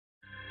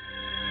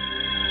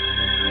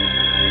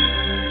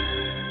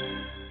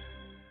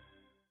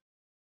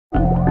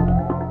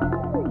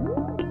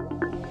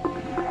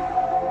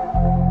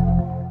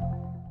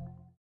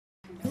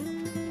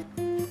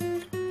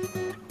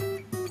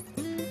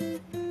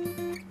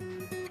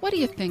What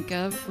do you think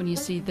of when you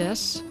see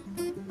this?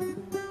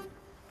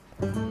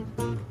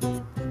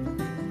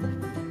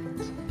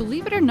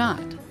 Believe it or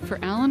not, for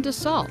Alan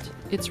DeSalt,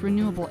 it's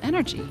renewable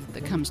energy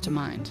that comes to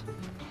mind.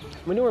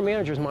 Manure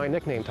manager is my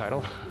nickname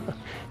title.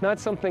 Not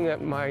something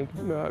that my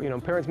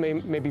parents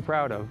may be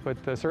proud of, but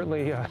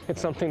certainly it's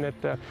something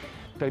that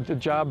the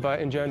job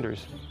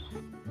engenders.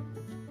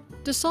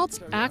 DeSalt's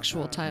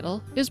actual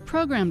title is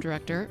Program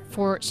Director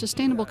for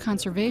Sustainable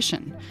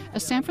Conservation, a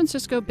San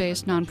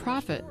Francisco-based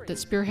nonprofit that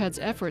spearheads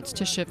efforts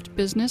to shift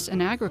business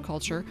and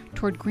agriculture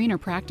toward greener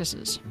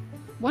practices.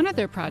 One of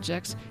their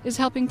projects is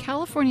helping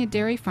California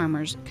dairy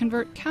farmers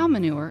convert cow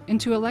manure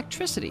into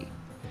electricity.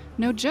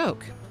 No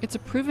joke, it's a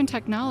proven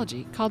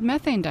technology called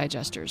methane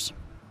digesters.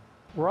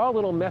 We're all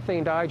little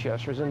methane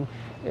digesters, and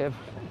if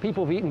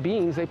people have eaten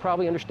beans, they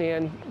probably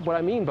understand what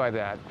I mean by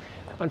that.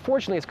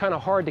 Unfortunately, it's kind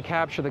of hard to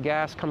capture the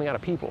gas coming out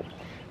of people.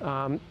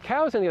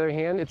 Cows, on the other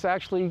hand, it's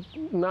actually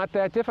not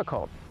that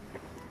difficult.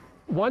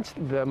 Once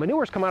the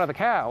manures come out of the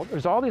cow,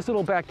 there's all these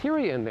little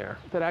bacteria in there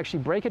that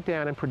actually break it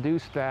down and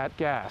produce that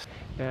gas.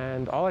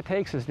 And all it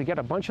takes is to get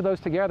a bunch of those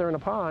together in a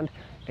pond,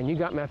 and you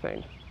got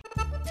methane.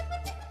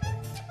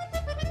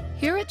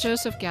 Here at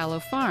Joseph Gallo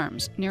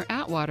Farms, near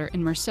Atwater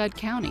in Merced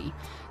County,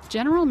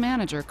 General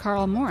Manager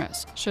Carl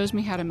Morris shows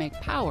me how to make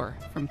power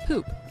from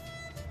poop.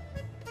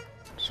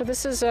 So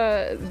this is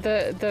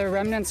the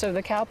remnants of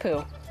the cow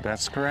poo.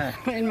 That's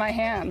correct. In my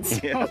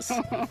hands. Yes.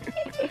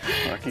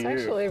 It's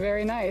actually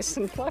very nice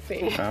and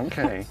fluffy.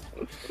 Okay.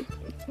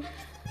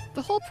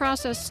 The whole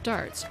process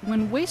starts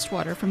when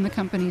wastewater from the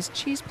company's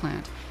cheese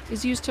plant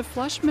is used to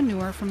flush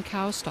manure from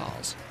cow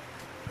stalls.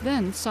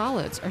 Then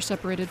solids are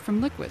separated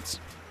from liquids.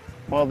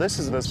 Well, this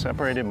is the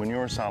separated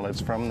manure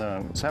solids from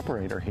the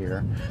separator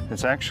here.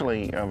 It's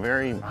actually a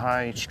very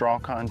high straw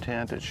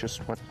content. It's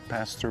just what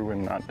passed through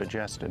and not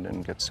digested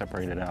and gets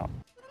separated out.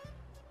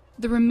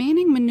 The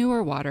remaining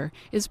manure water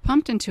is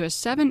pumped into a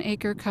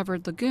 7-acre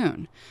covered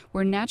lagoon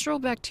where natural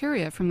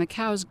bacteria from the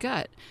cow's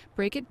gut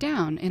break it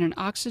down in an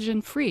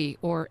oxygen-free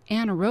or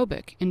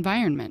anaerobic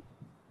environment.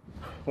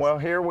 Well,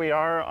 here we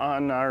are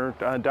on our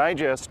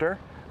digester.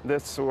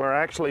 We're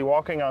actually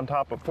walking on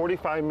top of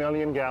 45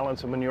 million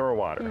gallons of manure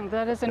water.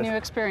 That is a new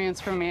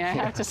experience for me, I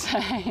have to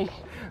say.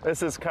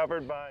 This is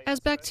covered by... As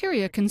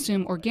bacteria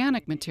consume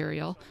organic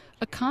material,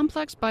 a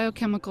complex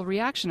biochemical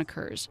reaction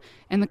occurs,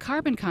 and the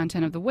carbon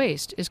content of the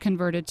waste is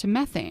converted to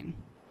methane.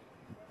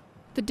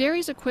 The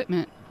dairy's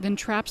equipment then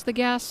traps the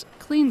gas,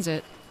 cleans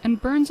it,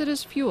 and burns it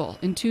as fuel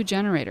in 2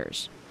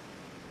 generators.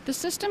 The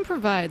system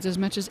provides as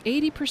much as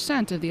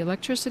 80% of the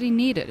electricity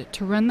needed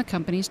to run the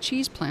company's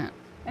cheese plant.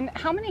 And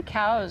how many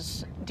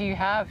cows do you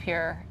have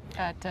here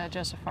at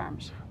Joseph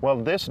Farms? Well,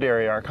 this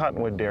dairy, our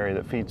Cottonwood dairy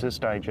that feeds this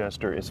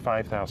digester, is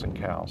 5,000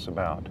 cows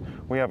about.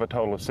 We have a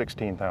total of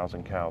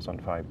 16,000 cows on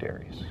 5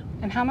 dairies.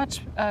 And how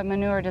much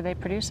manure do they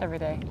produce every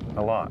day?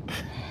 A lot.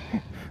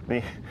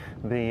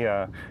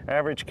 The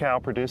average cow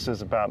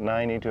produces about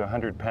 90 to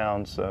 100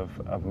 pounds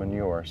of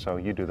manure, so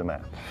you do the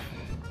math.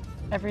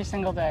 Every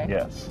single day?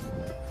 Yes.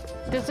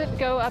 Does it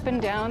go up and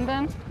down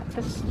then?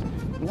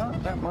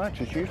 Not that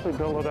much. It's usually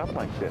built up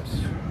like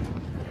this.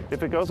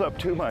 If it goes up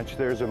too much,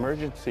 there's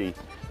emergency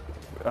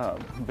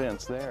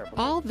vents there.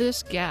 All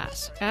this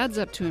gas adds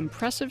up to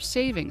impressive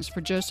savings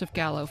for Joseph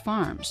Gallo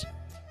Farms.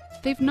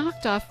 They've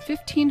knocked off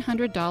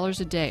 $1,500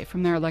 a day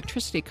from their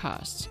electricity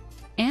costs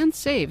and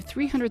saved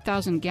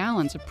 300,000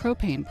 gallons of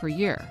propane per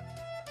year.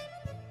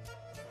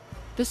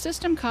 The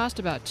system cost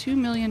about $2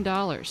 million,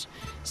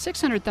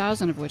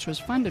 $600,000 of which was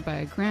funded by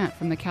a grant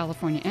from the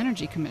California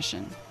Energy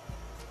Commission.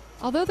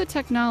 Although the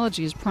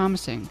technology is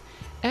promising,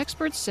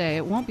 experts say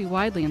it won't be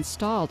widely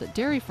installed at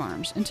dairy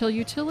farms until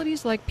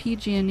utilities like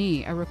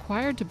PG&E are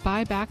required to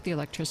buy back the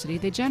electricity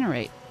they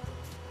generate.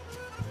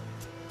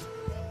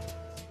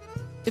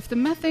 If the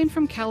methane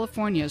from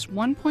California's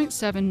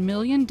 1.7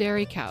 million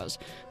dairy cows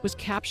was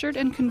captured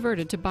and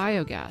converted to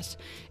biogas,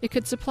 it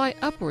could supply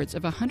upwards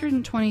of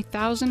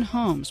 120,000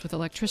 homes with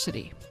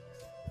electricity.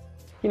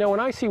 You know, when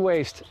I see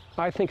waste,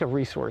 I think of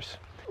resource.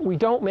 We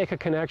don't make a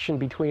connection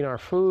between our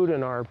food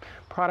and our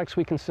products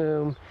we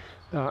consume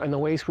and the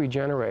waste we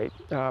generate.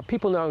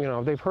 People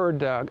know, they've heard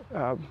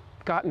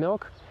got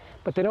milk,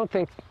 but they don't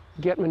think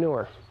get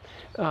manure.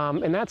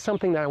 And that's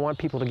something that I want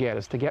people to get,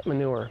 is to get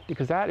manure,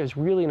 because that is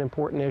really an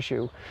important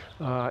issue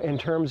in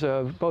terms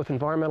of both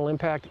environmental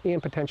impact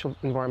and potential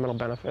environmental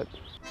benefit.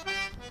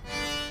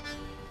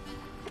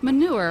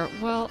 Manure,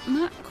 while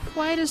not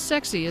quite as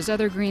sexy as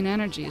other green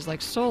energies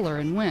like solar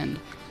and wind,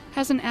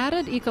 has an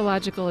added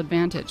ecological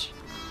advantage.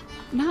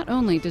 Not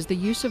only does the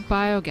use of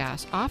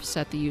biogas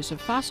offset the use of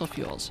fossil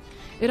fuels,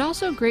 it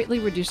also greatly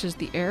reduces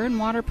the air and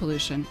water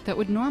pollution that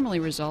would normally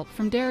result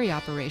from dairy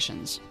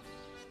operations.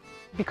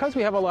 Because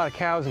we have a lot of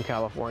cows in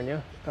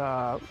California,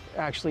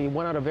 actually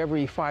 1 out of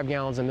every 5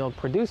 gallons of milk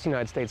produced in the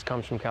United States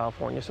comes from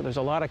California, so there's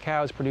a lot of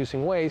cows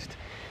producing waste.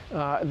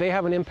 They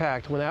have an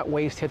impact when that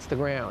waste hits the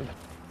ground.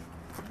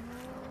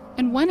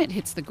 And when it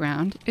hits the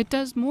ground, it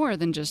does more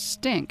than just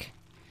stink.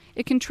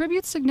 It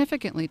contributes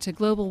significantly to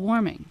global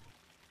warming.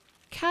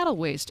 cattle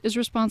waste is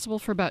responsible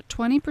for about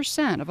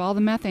 20% of all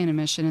the methane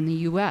emission in the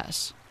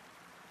U.S.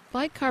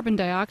 Like carbon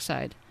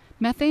dioxide,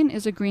 methane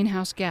is a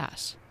greenhouse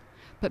gas,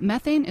 but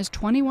methane is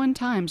 21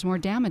 times more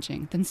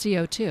damaging than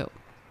CO2.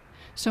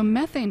 So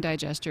methane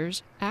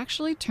digesters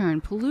actually turn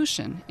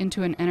pollution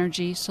into an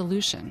energy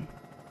solution.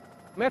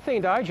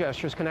 Methane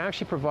digesters can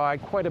actually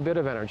provide quite a bit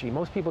of energy.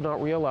 Most people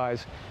don't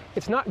realize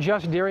it's not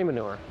just dairy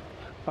manure.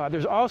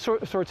 There's all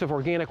sorts of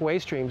organic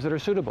waste streams that are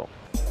suitable.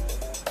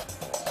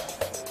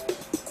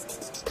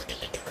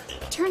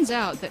 Turns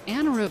out that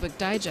anaerobic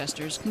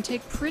digesters can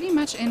take pretty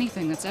much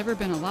anything that's ever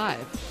been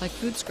alive, like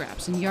food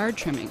scraps and yard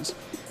trimmings,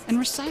 and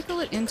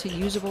recycle it into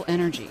usable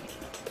energy.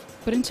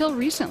 But until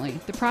recently,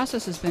 the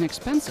process has been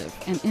expensive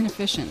and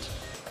inefficient.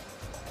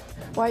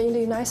 While in the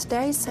United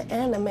States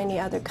and in many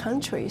other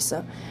countries,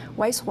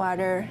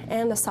 wastewater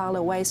and the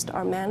solid waste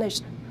are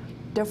managed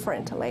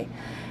differently.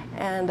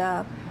 And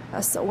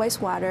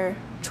wastewater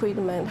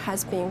treatment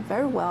has been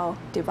very well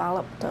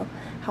developed.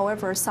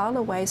 However,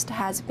 solid waste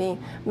has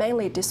been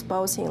mainly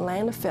disposed in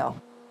landfill.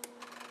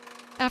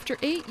 After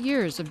 8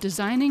 years of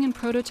designing and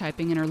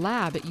prototyping in her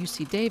lab at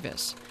UC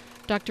Davis,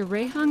 Dr.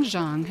 Ruihang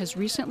Zhang has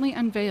recently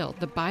unveiled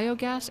the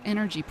Biogas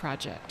Energy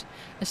Project,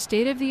 a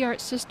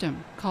state-of-the-art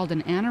system called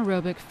an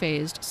anaerobic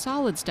phased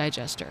solids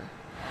digester.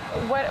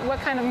 What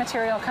kind of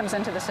material comes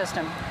into the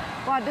system?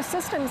 Well, the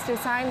system is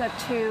designed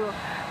to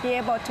be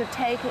able to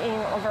take in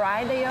a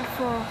variety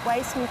of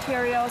waste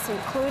materials,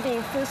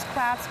 including food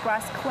scraps,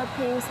 grass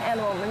clippings,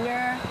 animal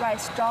manure,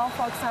 rice straw,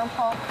 for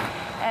example.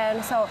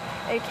 And so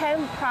it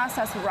can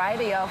process a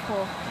variety of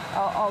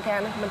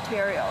organic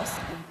materials.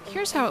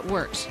 Here's how it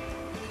works.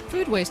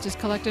 Food waste is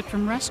collected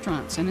from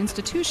restaurants and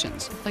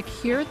institutions, like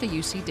here at the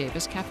UC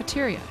Davis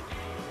cafeteria.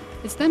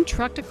 It's then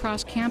trucked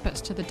across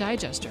campus to the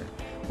digester,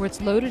 where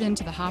it's loaded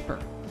into the hopper.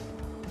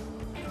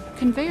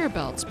 Conveyor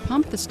belts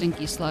pump the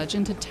stinky sludge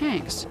into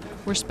tanks,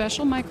 where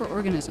special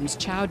microorganisms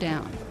chow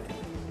down.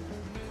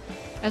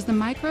 As the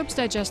microbes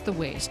digest the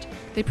waste,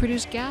 they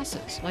produce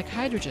gases like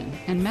hydrogen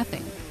and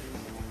methane.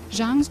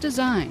 Zhang's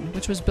design,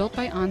 which was built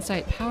by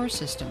on-site power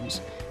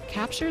systems,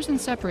 captures and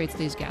separates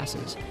these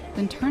gases,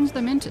 then turns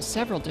them into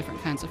several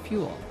different kinds of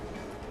fuel.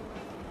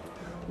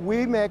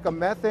 We make a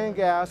methane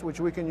gas which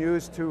we can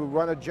use to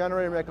run a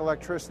generator and make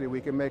electricity. We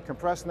can make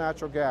compressed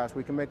natural gas.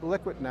 We can make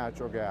liquid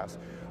natural gas.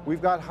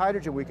 We've got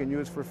hydrogen we can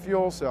use for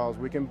fuel cells.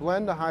 We can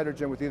blend the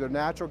hydrogen with either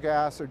natural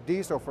gas or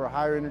diesel for a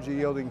higher energy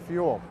yielding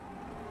fuel.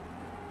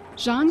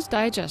 Zhang's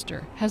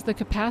digester has the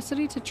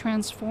capacity to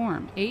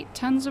transform 8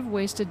 tons of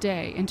waste a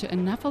day into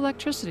enough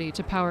electricity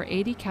to power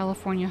 80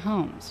 California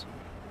homes.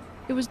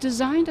 It was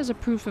designed as a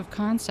proof of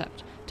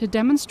concept to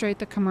demonstrate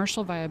the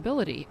commercial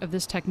viability of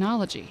this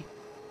technology.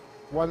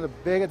 One of the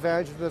big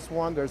advantages of this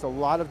one, there's a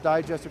lot of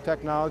digester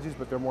technologies,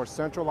 but they're more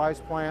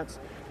centralized plants.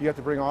 You have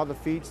to bring all the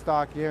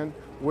feedstock in.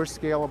 We're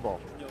scalable.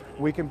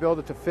 We can build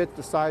it to fit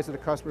the size of the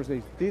customer's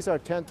needs. These are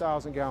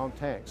 10,000 gallon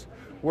tanks.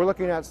 We're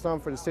looking at some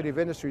for the City of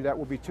Industry that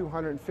will be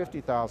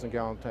 250,000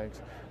 gallon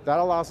tanks. That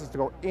allows us to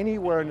go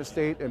anywhere in the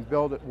state and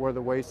build it where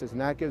the waste is,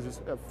 and that gives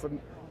us an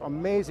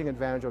amazing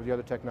advantage over the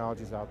other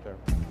technologies out there.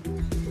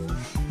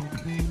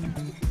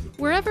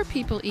 Wherever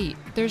people eat,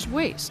 there's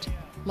waste,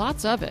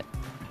 lots of it.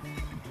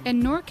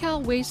 And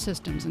NorCal Waste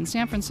Systems in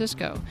San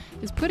Francisco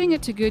is putting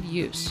it to good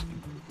use.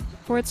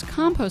 For its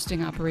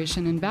composting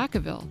operation in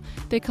Vacaville,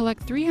 they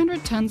collect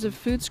 300 tons of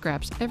food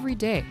scraps every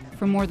day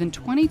from more than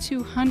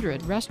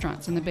 2,200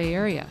 restaurants in the Bay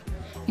Area,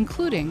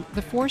 including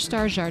the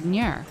 4-star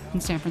Jardiniere in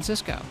San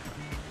Francisco.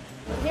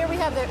 Here we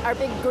have our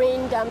big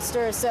green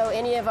dumpster, so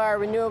any of our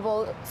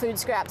renewable food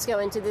scraps go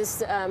into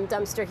this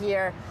dumpster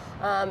here.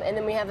 And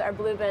then we have our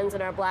blue bins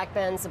and our black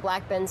bins, the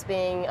black bins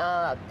being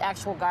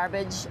actual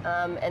garbage,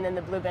 and then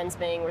the blue bins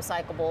being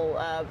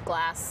recyclable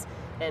glass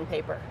and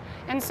paper.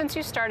 And since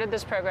you started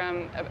this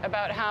program,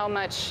 about how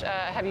much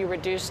have you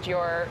reduced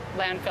your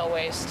landfill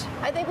waste?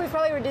 I think we've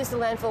probably reduced the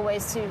landfill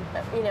waste to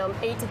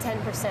 8 to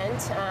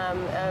 10%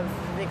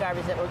 of the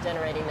garbage that we're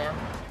generating now.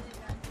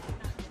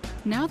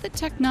 Now that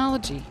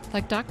technology,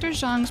 like Dr.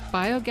 Zhang's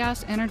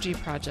Biogas Energy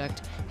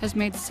Project, has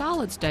made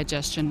solids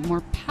digestion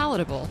more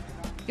palatable,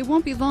 it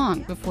won't be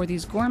long before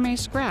these gourmet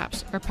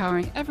scraps are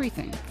powering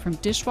everything from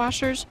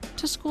dishwashers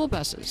to school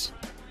buses.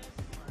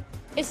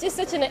 It's just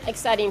such an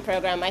exciting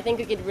program. I think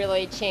it could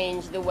really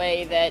change the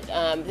way that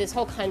this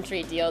whole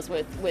country deals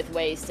with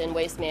waste and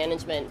waste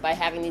management by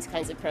having these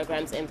kinds of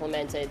programs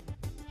implemented.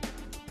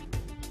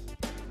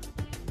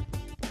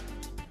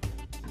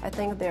 I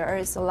think there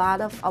is a lot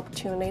of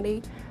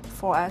opportunity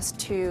for us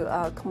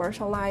to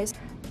commercialize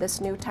this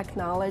new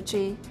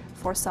technology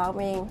for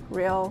solving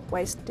real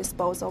waste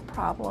disposal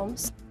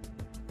problems.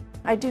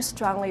 I do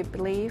strongly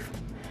believe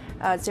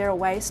zero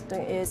waste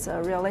is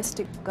a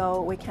realistic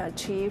goal we can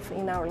achieve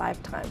in our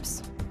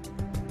lifetimes.